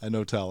 Yeah, I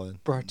know telling.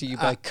 Brought to you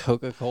by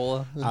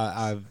Coca-Cola.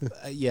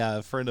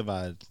 A friend of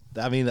mine.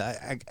 I mean,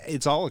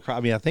 it's all across.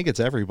 I mean, I think it's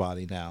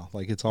everybody now.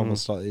 Like it's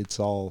almost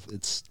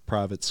it's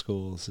private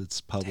schools, it's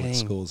public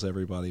schools.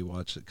 Everybody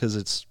watch it because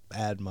it's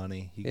ad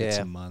money. You get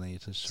some money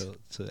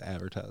to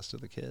advertise to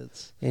the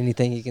kids.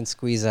 Anything you can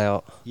squeeze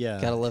out. Yeah,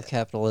 gotta love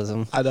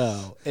capitalism. I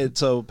know. And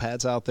so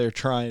Pat's out there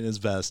trying his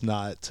best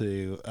not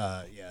to,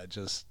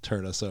 just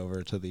turn us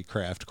over to the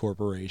Kraft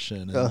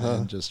Corporation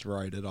and just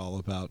write it all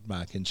about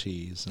mac and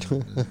cheese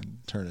and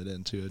turn it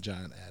into a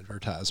giant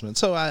advertisement.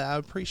 So I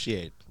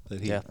appreciate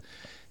that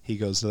he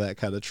goes to that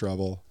kind of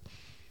trouble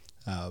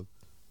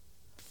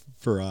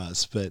for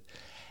us, but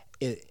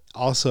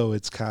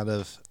it's kind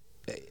of,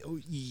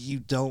 you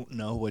don't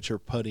know what you're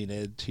putting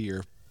into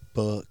your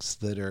books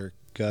that are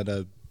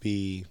gonna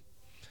be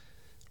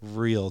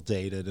real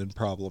dated and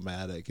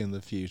problematic in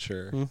the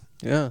future.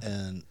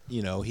 And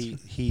he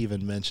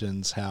even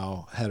mentions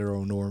how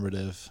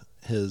heteronormative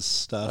his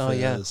stuff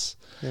is.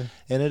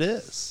 And it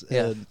is.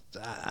 And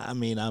I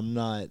mean, I'm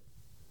not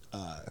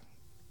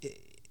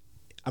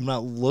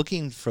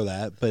looking for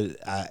that, but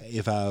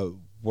if I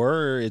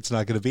were, it's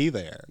not going to be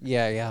there.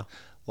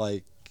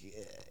 Like,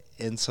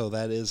 and so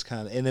that is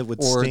kind of, and it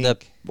would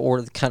stink.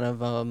 Or the kind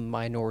of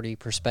minority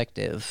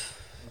perspective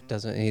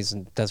doesn't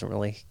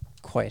really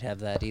quite have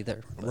that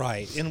either. But.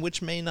 Right, and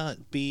which may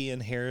not be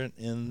inherent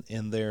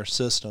in their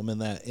system in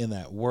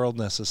that world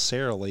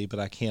necessarily, but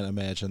I can't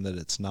imagine that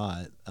it's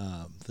not.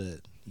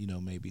 That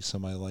maybe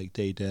somebody like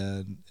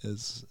Dayden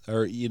is,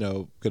 or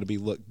going to be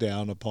looked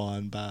down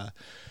upon by.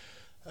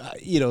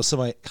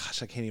 Somebody.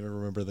 Gosh, I can't even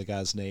remember the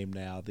guy's name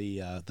now.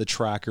 The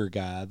tracker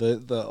guy,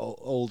 the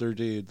older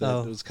dude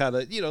that was kind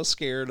of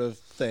scared of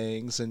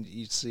things, and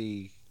you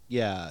see,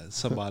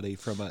 somebody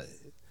from a.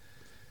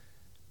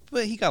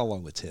 But he got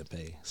along with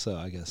Tempe, so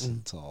I guess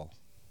it all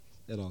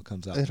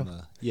comes out in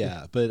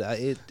the But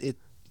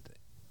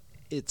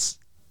it's.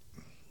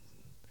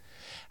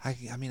 I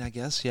mean, I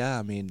guess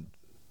I mean,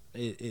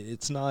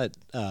 it's not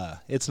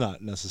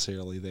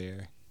necessarily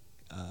there,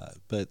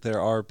 but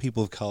there are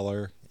people of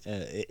color.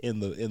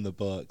 In the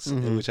books,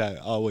 in which I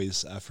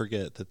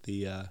forget that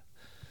the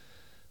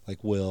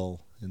like Will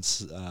and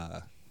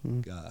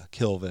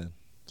Kilvin.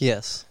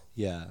 Yes.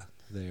 Yeah,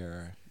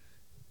 they're.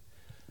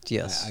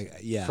 Yes.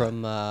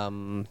 From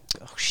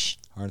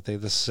Aren't they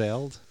the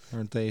sailed?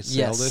 Aren't they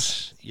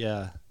sailedish? Yes.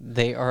 Yeah.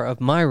 They are of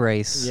my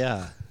race.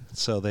 Yeah.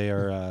 So they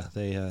are.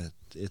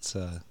 It's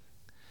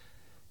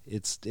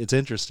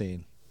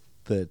interesting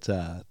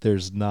that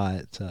there's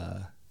not.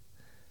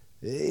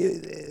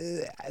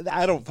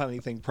 I don't find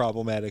anything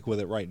problematic with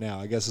it right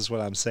now, I guess is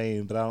what I'm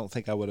saying, but I don't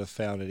think I would have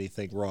found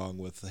anything wrong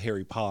with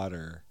Harry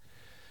Potter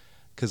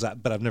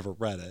but I've never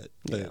read it.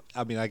 But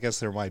I mean, I guess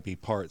there might be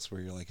parts where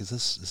you're like, is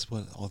this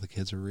what all the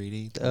kids are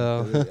reading?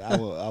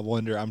 I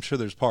wonder. I'm sure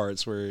there's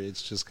parts where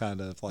it's just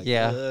kind of like,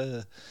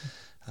 I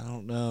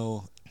don't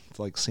know. It's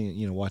like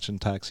seeing, watching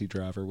Taxi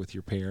Driver with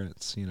your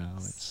parents. It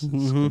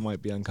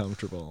might be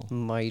uncomfortable.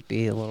 Might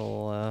be a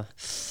little.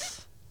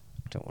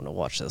 Don't want to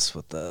watch this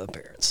with the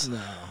parents.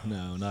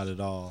 No, not at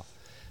all.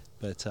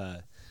 But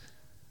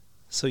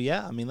so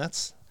yeah, I mean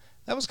that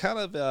was kind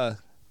of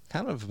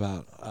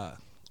about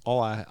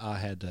all I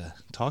had to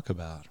talk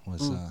about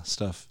was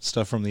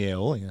stuff from the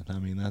Aeolian. I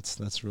mean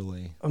that's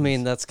really. I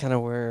mean that's kind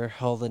of where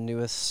all the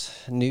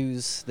newest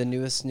news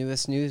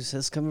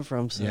is coming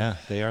from. So. Yeah,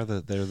 they're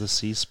the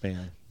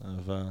C-SPAN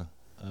of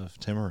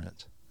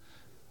Timorant.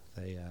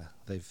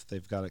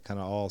 They've got it kind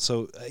of all.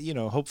 So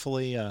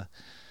hopefully.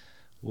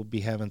 We'll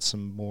be having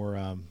some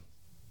more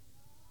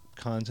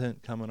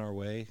content coming our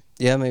way.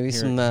 Yeah, maybe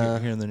here in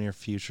the near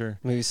future.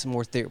 Maybe some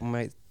more talk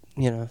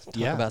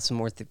about some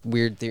more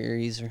weird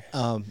theories. Or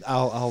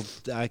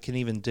I can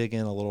even dig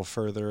in a little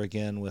further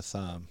again with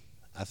I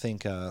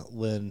think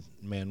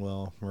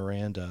Lin-Manuel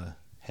Miranda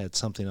had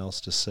something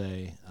else to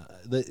say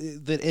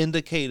that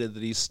indicated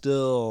that he's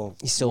still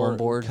on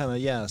board.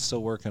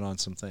 Still working on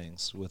some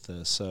things with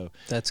this. So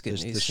that's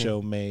good news. The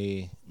show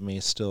may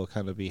still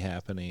kind of be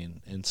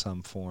happening in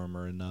some form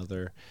or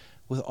another.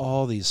 With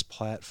all these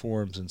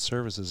platforms and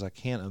services, I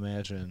can't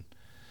imagine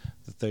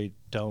that they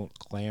don't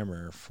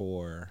clamor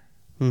for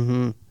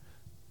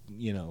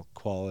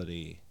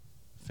quality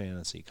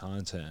fantasy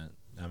content.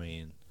 I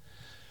mean,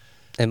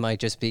 it might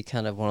just be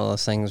kind of one of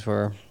those things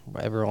where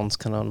everyone's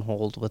kind of on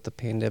hold with the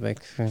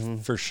pandemic.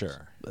 For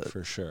sure.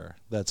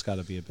 That's got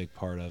to be a big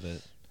part of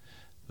it.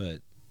 But,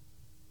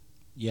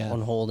 yeah.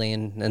 On hold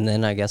and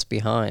then I guess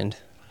behind.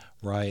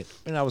 Right.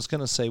 And I was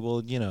going to say,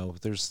 well,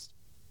 there's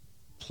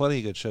plenty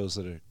of good shows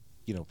that are,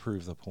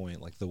 prove the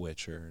point, like The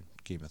Witcher and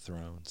Game of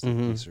Thrones.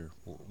 These are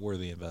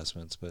worthy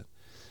investments, but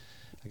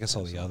I guess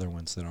all the other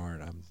ones that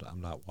aren't,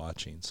 I'm not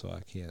watching, so I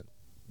can't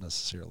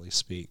necessarily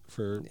speak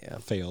for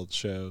failed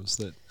shows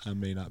that I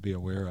may not be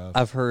aware of.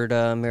 I've heard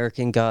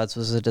American Gods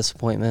was a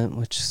disappointment,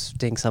 which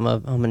stinks. I'm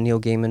a Neil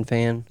Gaiman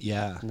fan.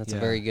 Yeah, and that's a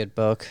very good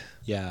book.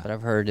 Yeah, but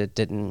I've heard it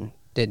didn't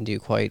do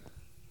quite.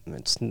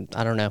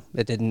 I don't know.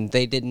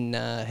 They didn't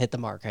hit the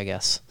mark, I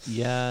guess.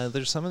 Yeah,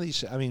 there's some of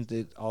these. I mean,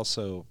 it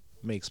also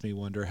makes me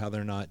wonder how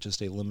they're not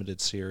just a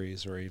limited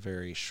series or a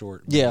very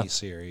short mini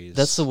series.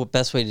 That's the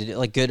best way to do it.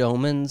 Like Good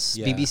Omens.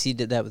 Yeah. BBC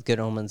did that with Good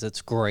Omens.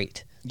 It's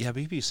great. Yeah,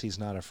 BBC's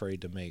not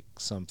afraid to make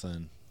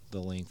something the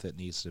length it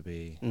needs to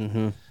be.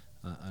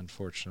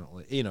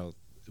 Unfortunately,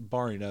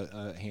 barring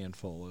a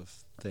handful of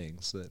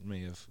things that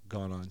may have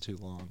gone on too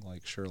long,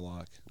 like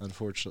Sherlock.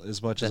 Unfortunately,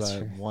 as much as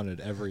I wanted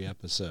every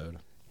episode.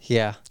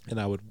 Yeah.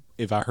 And I would,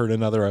 if I heard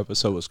another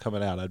episode was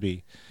coming out, I'd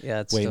be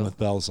waiting with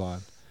bells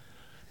on.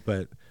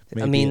 But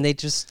I mean,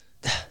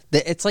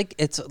 it's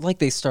like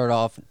they start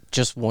off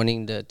just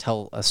wanting to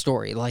tell a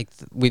story. Like,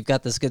 we've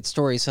got this good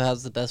story, so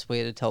how's the best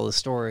way to tell the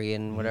story?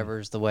 And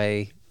whatever's the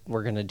way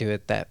we're going to do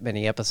it that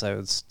many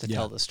episodes to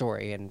tell the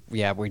story. And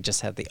we just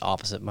have the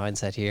opposite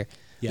mindset here.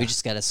 We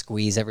just got to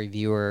squeeze every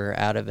viewer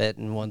out of it.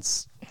 And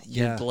once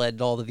you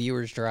bled all the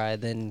viewers dry,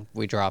 then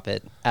we drop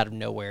it out of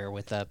nowhere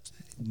with a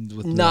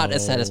not a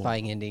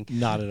satisfying ending.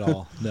 Not at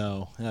all.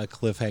 No. A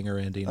cliffhanger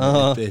ending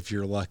if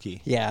you're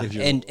lucky. Yeah.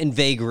 And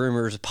vague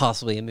rumors,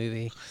 possibly a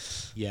movie.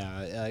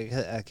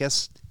 Yeah. I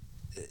guess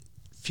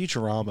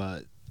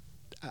Futurama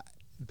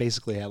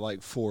basically had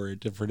like 4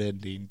 different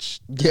endings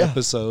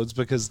episodes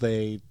because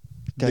they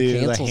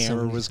knew the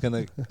hammer was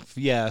going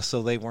to...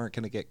 so they weren't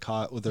going to get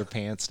caught with their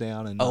pants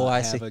down and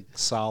have a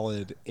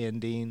solid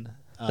ending.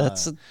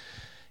 That's a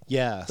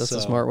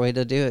smart way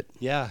to do it.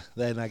 Yeah,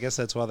 then I guess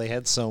that's why they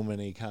had so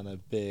many kind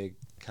of big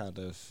kind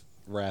of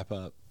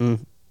wrap-up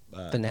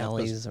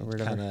finales or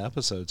whatever. Kind of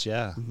episodes,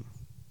 And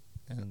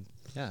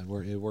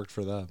it worked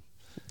for them.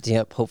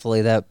 Yep,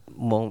 hopefully that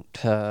won't,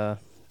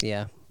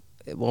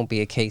 it won't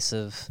be a case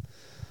of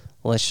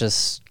let's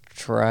just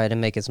try to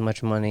make as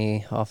much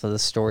money off of the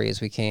story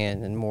as we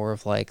can, and more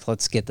of like,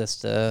 let's get this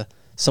to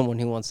someone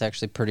who wants to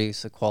actually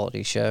produce a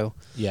quality show.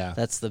 Yeah.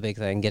 That's the big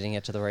thing, getting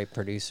it to the right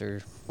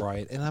producer.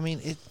 Right. And I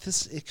mean, it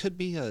could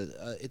be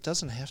it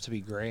doesn't have to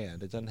be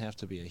grand. It doesn't have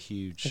to be a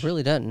huge... It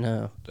really doesn't,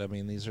 no. I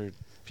mean, these are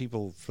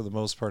people, for the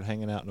most part,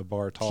 hanging out in a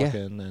bar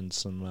talking, and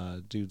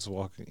some dudes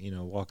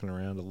walking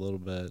around a little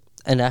bit.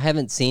 And I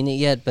haven't seen it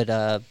yet, but,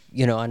 I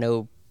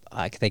know,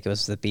 I think it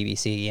was the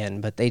BBC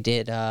again, but they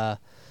did a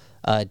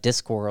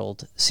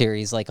Discworld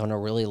series, like, on a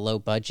really low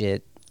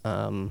budget.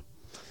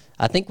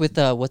 I think with,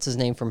 what's his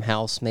name from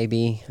House,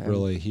 maybe.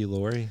 Really? Hugh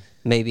Laurie?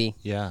 Maybe.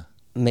 Yeah.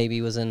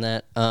 Maybe was in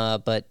that,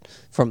 but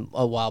from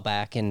a while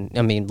back, and,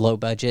 I mean, low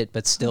budget,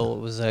 but still it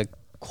was a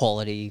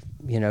quality,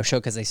 show,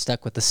 because they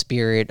stuck with the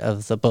spirit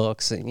of the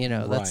books, and,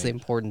 that's the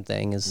important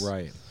thing is...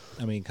 Right.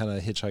 I mean, kind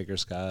of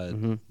Hitchhiker's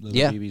Guide, the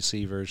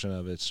BBC version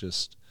of it's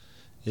just,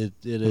 it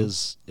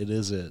is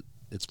it.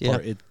 It's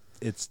part, it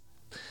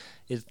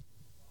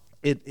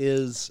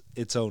is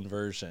its own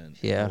version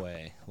in a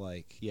way.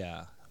 Like,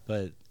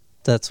 but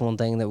that's one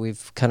thing that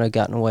we've kind of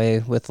gotten away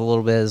with a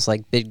little bit is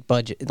like big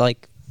budget,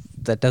 like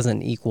that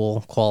doesn't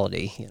equal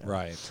quality.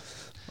 Right.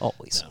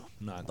 Always.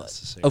 No, not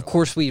necessarily. Of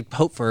course, we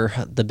hope for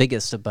the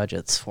biggest of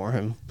budgets for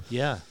him.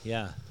 Yeah,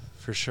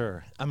 for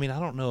sure. I mean, I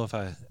don't know if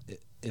I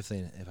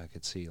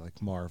could see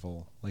like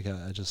Marvel. Like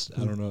I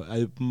don't know.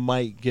 I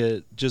might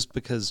get, just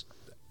because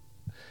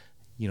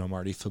I'm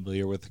already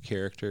familiar with the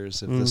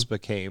characters. If this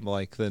became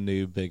like the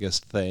new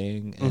biggest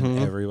thing and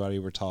everybody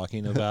were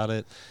talking about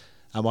it,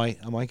 I might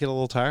get a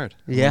little tired.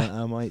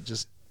 Yeah. I might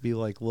just be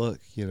like,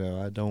 look,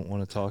 I don't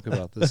want to talk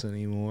about this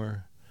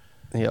anymore.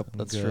 Yep,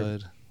 that's true.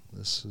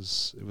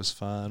 It was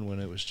fun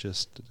when it was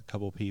just a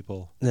couple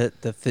people.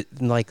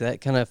 That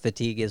kind of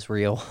fatigue is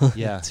real.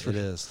 Yeah, it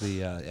is.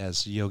 The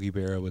as Yogi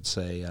Berra would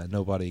say,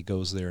 nobody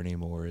goes there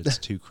anymore. It's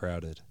too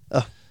crowded.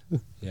 Oh.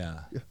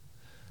 Yeah.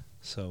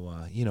 So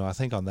I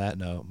think on that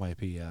note might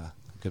be a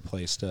good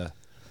place to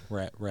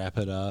wrap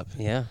it up.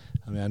 Yeah.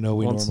 I mean, I know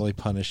we normally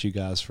punish you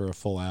guys for a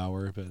full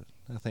hour, but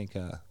I think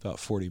about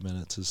 40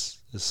 minutes is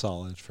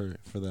solid for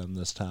them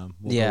this time.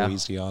 We'll go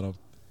easy on them.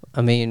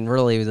 I mean,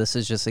 really, this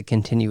is just a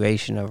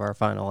continuation of our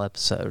final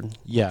episode.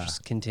 Yeah.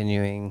 Just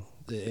continuing.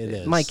 It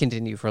is. It might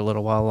continue for a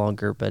little while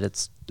longer, but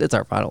it's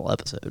our final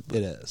episode.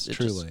 It is,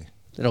 truly.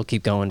 It'll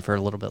keep going for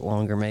a little bit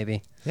longer,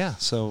 maybe. Yeah,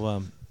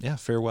 so,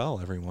 farewell,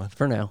 everyone.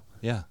 For now.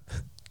 Yeah.